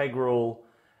that integral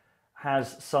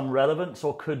has some relevance,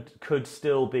 or could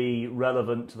still be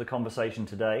relevant to the conversation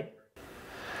today?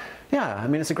 Yeah, I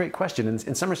mean, it's a great question.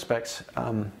 In some respects,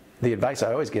 the advice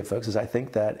I always give folks is I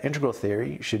think that integral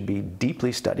theory should be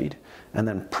deeply studied and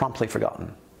then promptly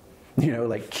forgotten. You know,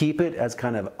 like keep it as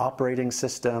kind of operating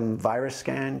system virus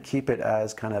scan, keep it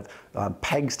as kind of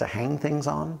pegs to hang things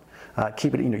on,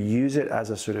 keep it, you know, use it as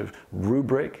a sort of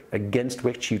rubric against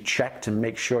which you check to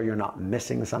make sure you're not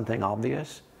missing something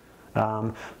obvious.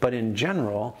 But in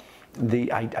general,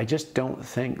 I just don't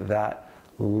think that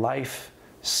life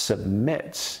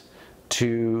submits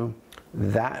to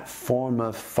that form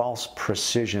of false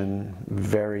precision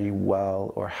very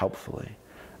well or helpfully.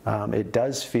 It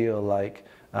does feel like,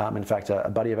 in fact, a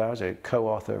buddy of ours, a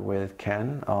co-author with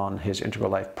Ken on his Integral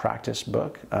Life Practice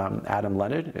book, Adam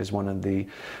Leonard, is one of the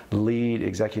lead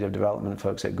executive development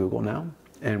folks at Google now.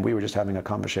 And we were just having a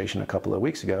conversation a couple of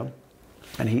weeks ago.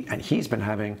 And he's been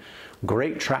having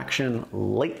great traction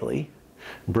lately,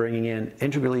 bringing in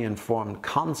integrally informed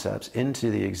concepts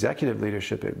into the executive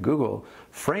leadership at Google,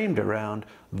 framed around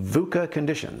VUCA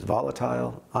conditions: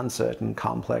 volatile, uncertain,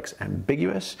 complex,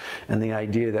 ambiguous, and the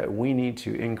idea that we need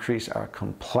to increase our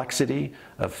complexity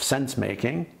of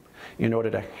sense-making in order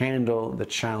to handle the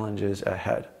challenges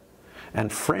ahead.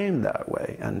 And framed that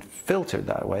way and filtered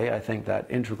that way, I think that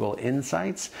integral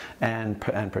insights and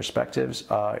perspectives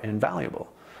are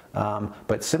invaluable.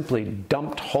 But simply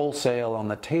dumped wholesale on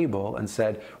the table and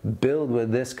said, build with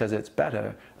this because it's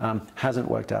better, hasn't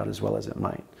worked out as well as it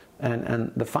might.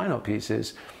 And the final piece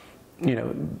is, you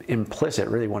know, implicit,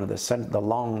 really one of the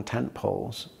long tent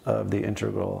poles of the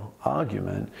integral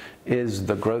argument is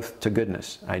the growth to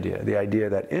goodness idea. The idea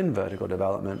that in vertical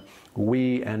development,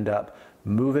 we end up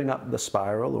moving up the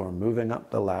spiral or moving up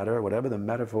the ladder, whatever the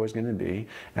metaphor is going to be,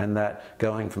 and that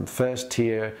going from first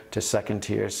tier to second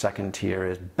tier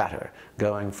is better.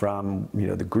 Going from, you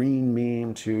know, the green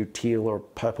meme to teal or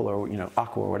purple or, you know,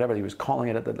 aqua or whatever he was calling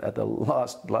it at the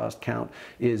last count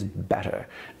is better.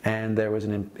 And there was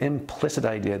an implicit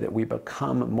idea that we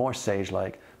become more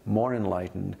sage-like, more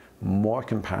enlightened, more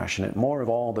compassionate, more of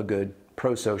all the good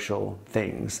pro-social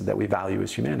things that we value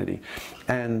as humanity.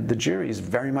 And the jury is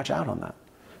very much out on that.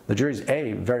 The jury's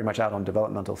very much out on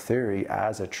developmental theory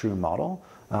as a true model.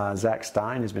 Zach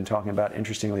Stein has been talking about,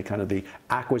 interestingly, kind of the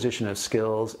acquisition of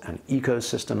skills, an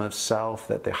ecosystem of self,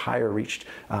 that the higher reached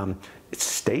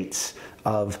states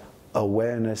of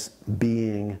awareness,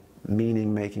 being,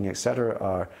 meaning making, etc.,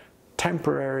 are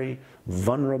temporary,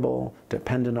 vulnerable,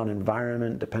 dependent on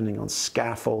environment, depending on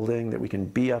scaffolding, that we can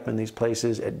be up in these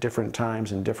places at different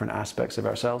times in different aspects of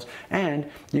ourselves. And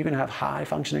you can have high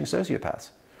functioning sociopaths.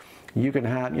 You can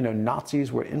have, you know,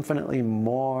 Nazis were infinitely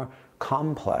more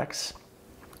complex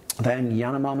than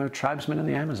Yanomamo tribesmen in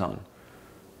the Amazon.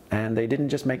 And they didn't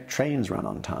just make trains run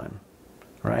on time.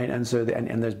 Right? And so,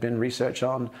 and there's been research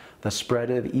on the spread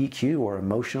of EQ or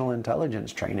emotional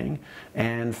intelligence training,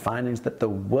 and findings that the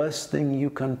worst thing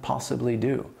you can possibly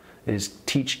do is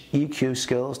teach EQ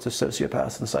skills to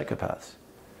sociopaths and psychopaths.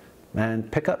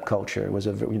 And pickup culture was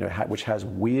which has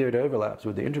weird overlaps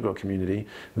with the integral community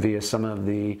via some of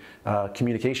the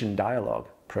communication dialogue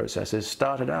processes,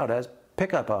 started out as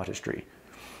pickup artistry.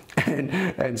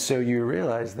 And so you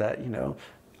realize that, you know,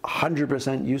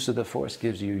 100% use of the Force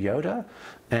gives you Yoda,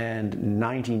 and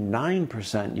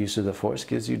 99% use of the Force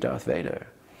gives you Darth Vader.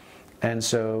 And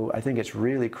so I think it's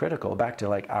really critical, back to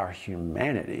like our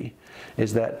humanity,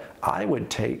 is that I would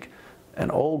take an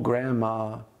old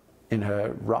grandma in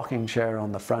her rocking chair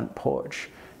on the front porch,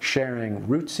 sharing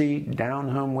rootsy,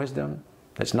 down-home wisdom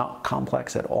that's not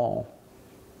complex at all,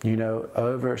 you know,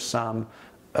 over some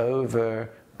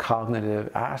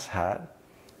over-cognitive asshat,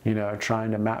 you know,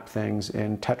 trying to map things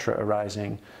in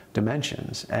tetra-arising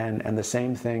dimensions. And the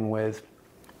same thing with,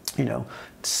 you know,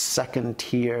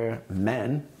 second-tier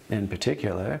men in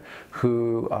particular,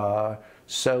 who are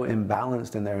so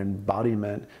imbalanced in their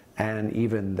embodiment and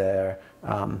even their,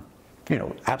 you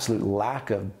know, absolute lack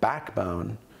of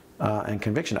backbone and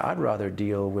conviction. I'd rather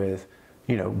deal with,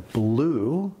 you know,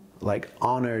 blue, like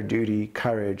honor, duty,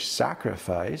 courage,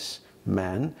 sacrifice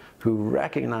men who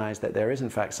recognize that there is in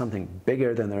fact something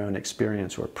bigger than their own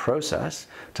experience or process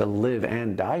to live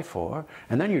and die for.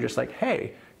 And then you're just like,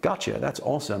 hey, gotcha, that's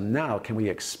awesome. Now, can we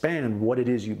expand what it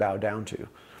is you bow down to?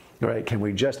 Right? Can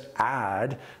we just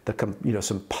add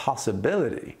some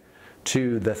possibility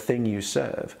to the thing you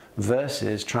serve,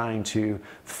 versus trying to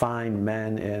find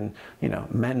men in,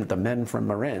 the men from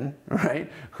Marin,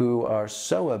 right, who are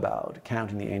so about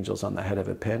counting the angels on the head of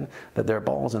a pin that their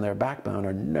balls and their backbone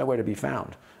are nowhere to be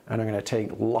found and are going to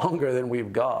take longer than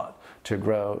we've got to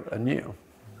grow anew.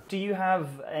 Do you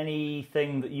have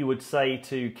anything that you would say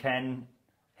to Ken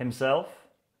himself?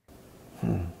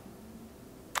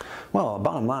 Well,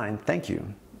 bottom line, thank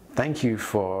you. Thank you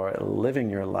for living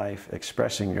your life,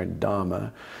 expressing your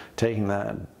Dharma, taking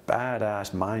that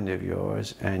badass mind of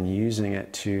yours and using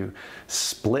it to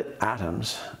split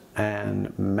atoms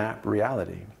and map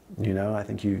reality. I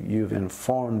think you've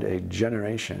informed a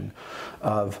generation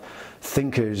of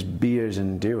thinkers, beers,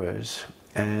 and doers.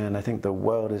 And I think the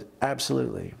world is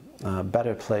absolutely a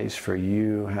better place for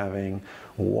you, having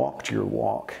walked your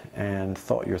walk and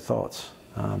thought your thoughts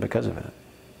because of it.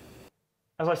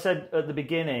 As I said at the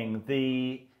beginning,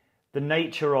 the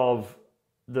nature of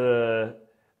the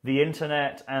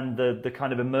internet and the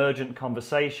kind of emergent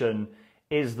conversation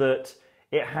is that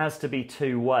it has to be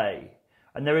two-way.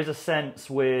 And there is a sense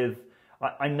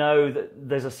I know that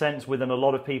there's a sense within a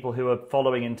lot of people who are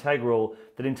following Integral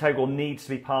that Integral needs to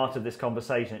be part of this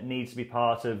conversation. It needs to be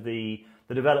part of the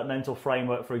developmental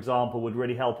framework, for example, would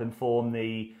really help inform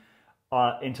the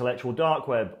intellectual dark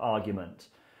web argument.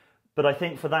 But I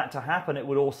think for that to happen, it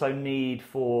would also need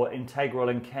for Integral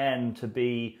and Ken to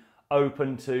be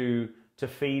open to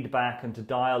feedback and to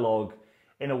dialogue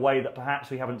in a way that perhaps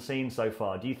we haven't seen so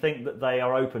far. Do you think that they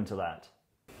are open to that?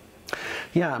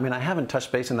 Yeah, I haven't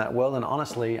touched base in that world, and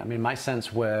honestly, my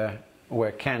sense where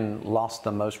Ken lost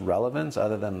the most relevance,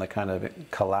 other than the kind of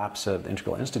collapse of the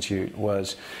Integral Institute,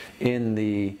 was in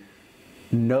the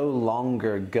no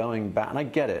longer going back. And I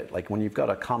get it, like when you've got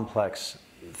a complex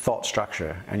thought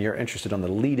structure and you're interested on the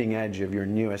leading edge of your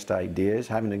newest ideas,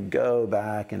 having to go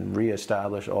back and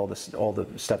reestablish all the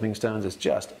stepping stones is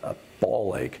just a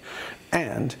ball ache.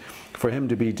 And for him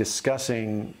to be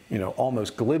discussing,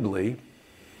 almost glibly,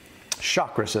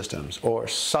 chakra systems or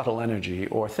subtle energy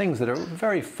or things that are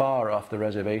very far off the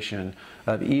reservation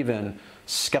of even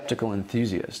skeptical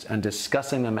enthusiasts, and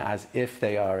discussing them as if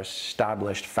they are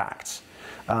established facts.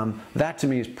 That to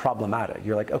me is problematic.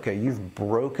 You're like, okay, you've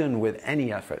broken with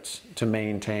any efforts to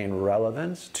maintain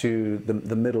relevance to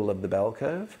the middle of the bell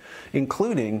curve,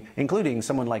 including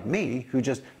someone like me who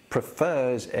just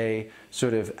prefers a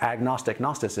sort of agnostic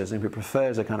Gnosticism, who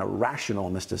prefers a kind of rational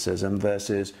mysticism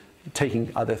versus taking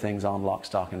other things on lock,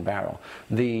 stock, and barrel.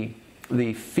 The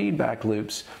feedback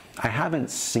loops, I haven't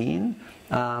seen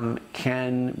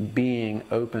Ken being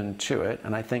open to it,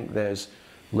 and I think there's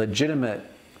legitimate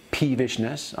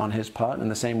peevishness on his part, in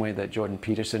the same way that Jordan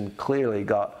Peterson clearly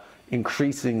got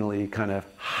increasingly kind of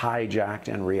hijacked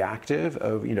and reactive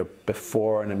over,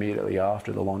 before and immediately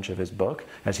after the launch of his book,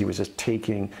 as he was just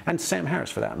taking, and Sam Harris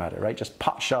for that matter, right, just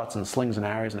pot shots and slings and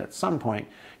arrows, and at some point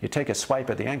you take a swipe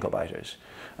at the ankle biters.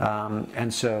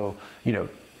 And so,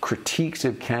 critiques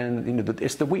of Ken,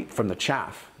 it's the wheat from the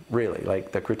chaff, really.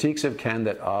 Like the critiques of Ken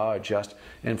that are just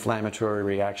inflammatory,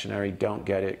 reactionary, don't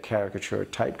get it, caricature,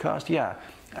 typecast, yeah,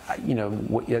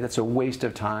 that's a waste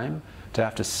of time to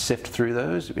have to sift through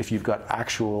those if you've got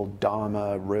actual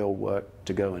Dharma, real work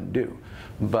to go and do.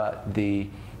 But the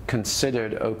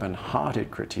considered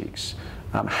open-hearted critiques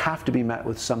have to be met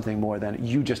with something more than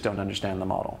you just don't understand the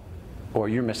model, or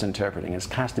you're misinterpreting. It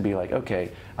has to be like,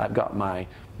 okay, I've got my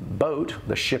boat,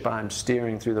 the ship I'm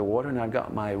steering through the water, and I've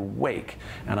got my wake,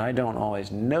 and I don't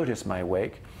always notice my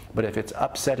wake, but if it's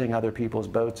upsetting other people's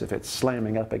boats, if it's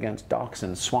slamming up against docks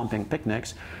and swamping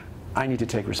picnics, I need to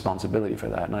take responsibility for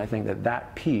that. And I think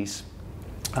that piece,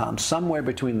 somewhere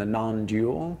between the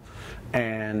non-dual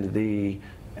and the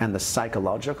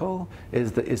psychological,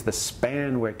 is the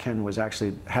span where Ken was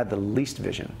actually had the least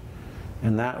vision.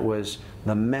 And that was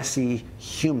the messy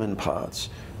human parts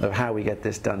of how we get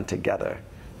this done together,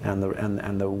 and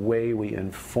the way we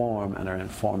inform and are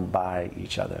informed by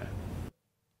each other.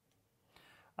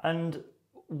 And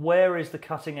where is the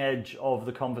cutting edge of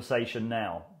the conversation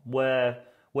now? Where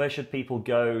should people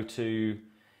go to,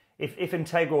 if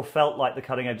Integral felt like the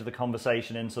cutting edge of the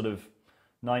conversation in sort of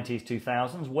 90s,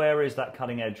 2000s, where is that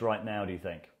cutting edge right now, do you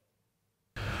think?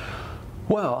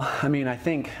 Well, I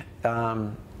think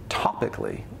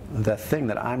topically, the thing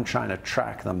that I'm trying to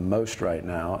track the most right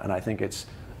now, and I think it's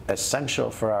essential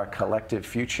for our collective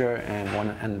future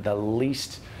and the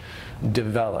least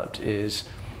developed, is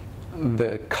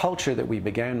the culture that we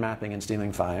began mapping in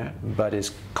Stealing Fire, but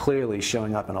is clearly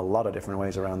showing up in a lot of different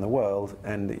ways around the world,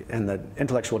 and the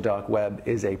intellectual dark web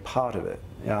is a part of it,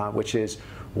 which is,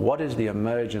 what is the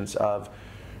emergence of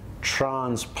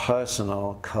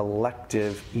transpersonal,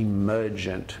 collective,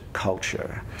 emergent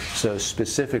culture? So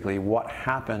specifically, what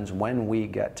happens when we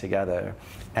get together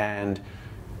and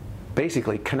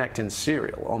basically connect in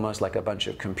serial, almost like a bunch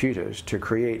of computers, to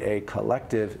create a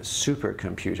collective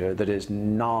supercomputer that is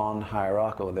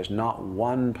non-hierarchical. There's not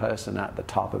one person at the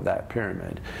top of that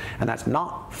pyramid. And that's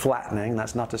not flattening.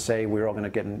 That's not to say we're all going to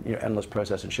get in endless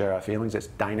process and share our feelings. It's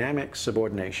dynamic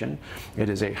subordination. It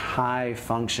is a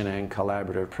high-functioning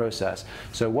collaborative process.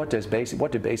 So what do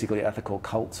basically ethical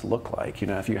cults look like?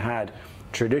 If you had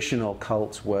traditional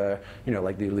cults were,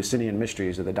 like the Eleusinian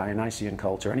mysteries or the Dionysian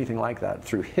cults or anything like that,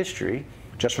 through history,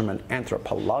 just from an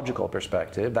anthropological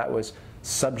perspective, that was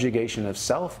subjugation of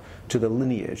self to the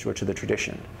lineage or to the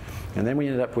tradition. And then we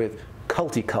ended up with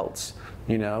culty cults,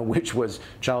 which was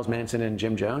Charles Manson and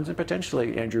Jim Jones and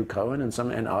potentially Andrew Cohen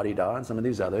and Adi Da and some of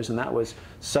these others, and that was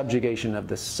subjugation of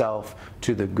the self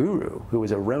to the guru, who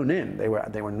was a ronin. They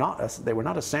were not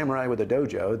a samurai with a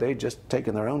dojo. They'd just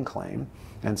taken their own claim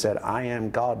and said, I am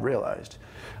God realized.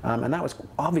 And that was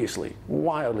obviously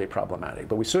wildly problematic,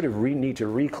 but we sort of need to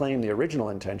reclaim the original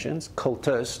intentions.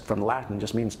 Cultus, from Latin,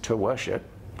 just means to worship.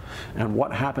 And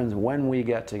what happens when we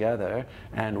get together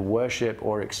and worship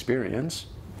or experience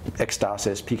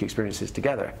ecstasis, peak experiences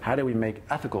together? How do we make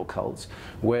ethical cults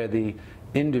where the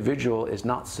individual is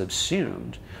not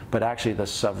subsumed, but actually the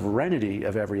sovereignty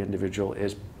of every individual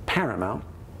is paramount?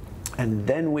 And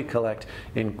then we connect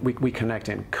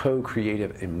in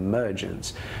co-creative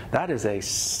emergence. That is a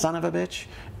son of a bitch,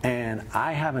 and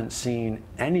I haven't seen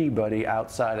anybody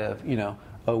outside of,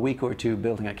 a week or two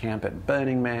building a camp at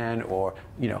Burning Man, or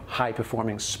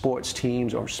high-performing sports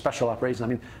teams or special operations. I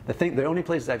mean, the only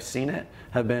places I've seen it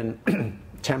have been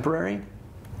temporary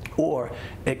or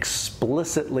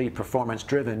explicitly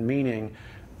performance-driven, meaning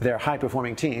they're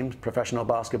high-performing teams, professional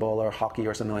basketball or hockey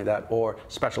or something like that, or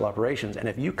special operations. And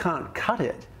if you can't cut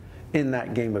it in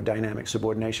that game of dynamic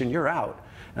subordination, you're out.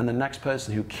 And the next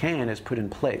person who can is put in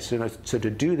place. So to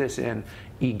do this in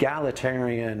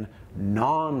egalitarian,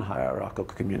 non-hierarchical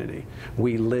community,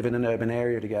 we live in an urban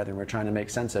area together and we're trying to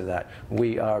make sense of that.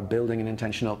 We are building an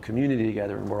intentional community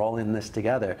together and we're all in this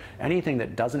together. Anything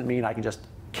that doesn't mean I can just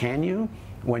can you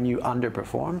when you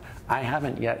underperform, I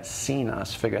haven't yet seen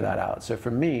us figure that out. So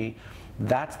for me,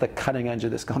 that's the cutting edge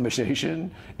of this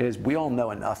conversation, is we all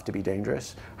know enough to be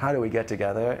dangerous. How do we get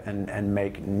together and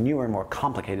make newer, more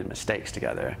complicated mistakes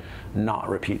together, not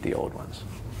repeat the old ones?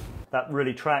 That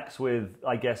really tracks with,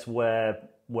 I guess, where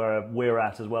we're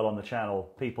at as well on the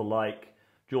channel. People like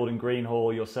Jordan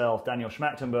Greenhall, yourself, Daniel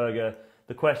Schmachtenberger.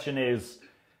 The question is,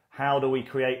 how do we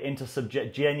create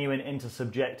genuine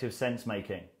intersubjective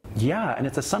sense-making? Yeah, and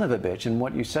it's a son of a bitch. And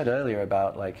what you said earlier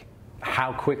about, like,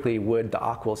 how quickly would the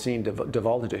Aquil scene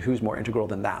devolve into who's more integral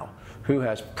than thou? Who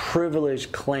has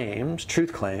privileged claims,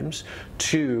 truth claims,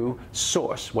 to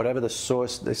source, whatever the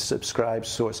source, the subscribed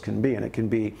source can be. And it can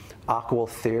be Aquil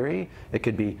theory, it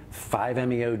could be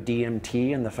 5-MeO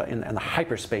DMT and the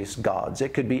hyperspace gods.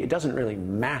 It could be, it doesn't really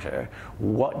matter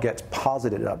what gets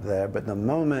posited up there, but the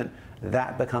moment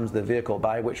that becomes the vehicle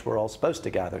by which we're all supposed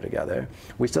to gather together,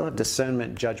 we still have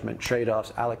discernment, judgment,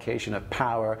 trade-offs, allocation of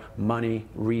power, money,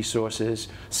 resources,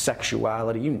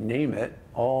 sexuality, you name it,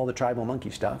 all the tribal monkey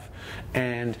stuff.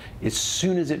 And as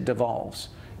soon as it devolves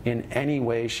in any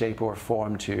way, shape, or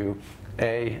form to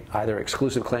either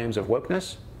exclusive claims of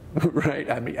wokeness, right?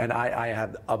 I mean, and I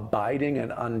have abiding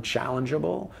and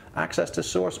unchallengeable access to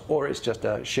source, or it's just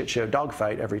a shit show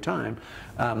dogfight every time.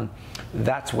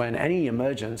 That's when any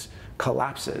emergence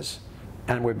collapses,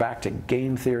 and we're back to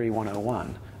game theory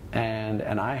 101. And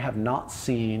I have not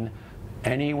seen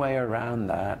any way around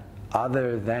that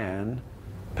other than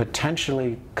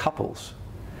potentially couples.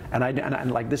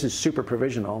 And like, this is super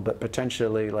provisional, but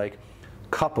potentially like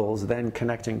couples then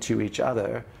connecting to each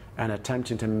other and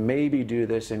attempting to maybe do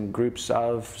this in groups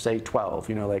of, say, 12,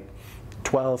 like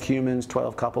 12 humans,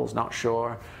 12 couples, not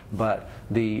sure. But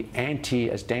the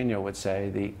as Daniel would say,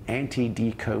 the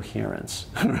anti-decoherence,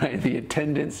 right? The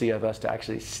tendency of us to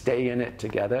actually stay in it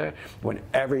together when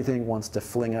everything wants to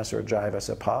fling us or drive us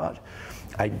apart.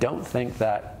 I don't think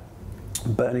that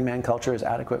Burning Man culture is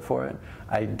adequate for it.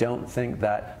 I don't think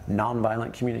that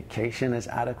nonviolent communication is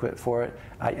adequate for it.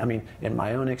 I mean, in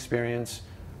my own experience,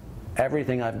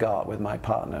 everything I've got with my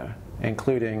partner,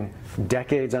 including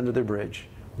decades under the bridge,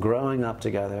 growing up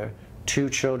together, 2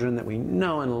 children that we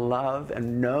know and love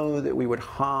and know that we would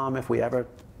harm if we ever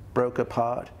broke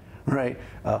apart, right?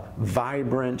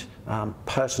 Vibrant,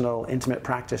 personal, intimate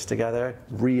practice together,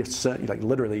 like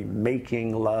literally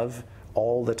making love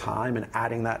all the time and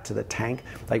adding that to the tank.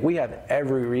 Like, we have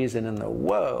every reason in the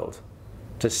world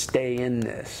to stay in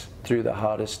this through the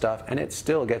hardest stuff, and it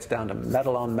still gets down to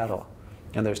metal on metal.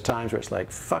 And there's times where it's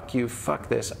like, fuck you, fuck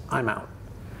this, I'm out.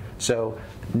 So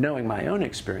knowing my own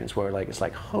experience where like, it's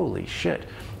like, holy shit,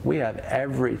 we have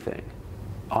everything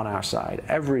on our side,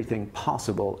 everything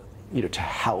possible, you know, to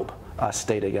help us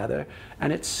stay together,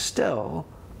 and it's still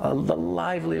the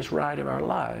liveliest ride of our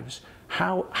lives.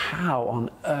 How on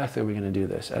earth are we going to do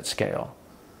this at scale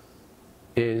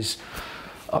is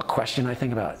a question I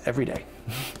think about every day.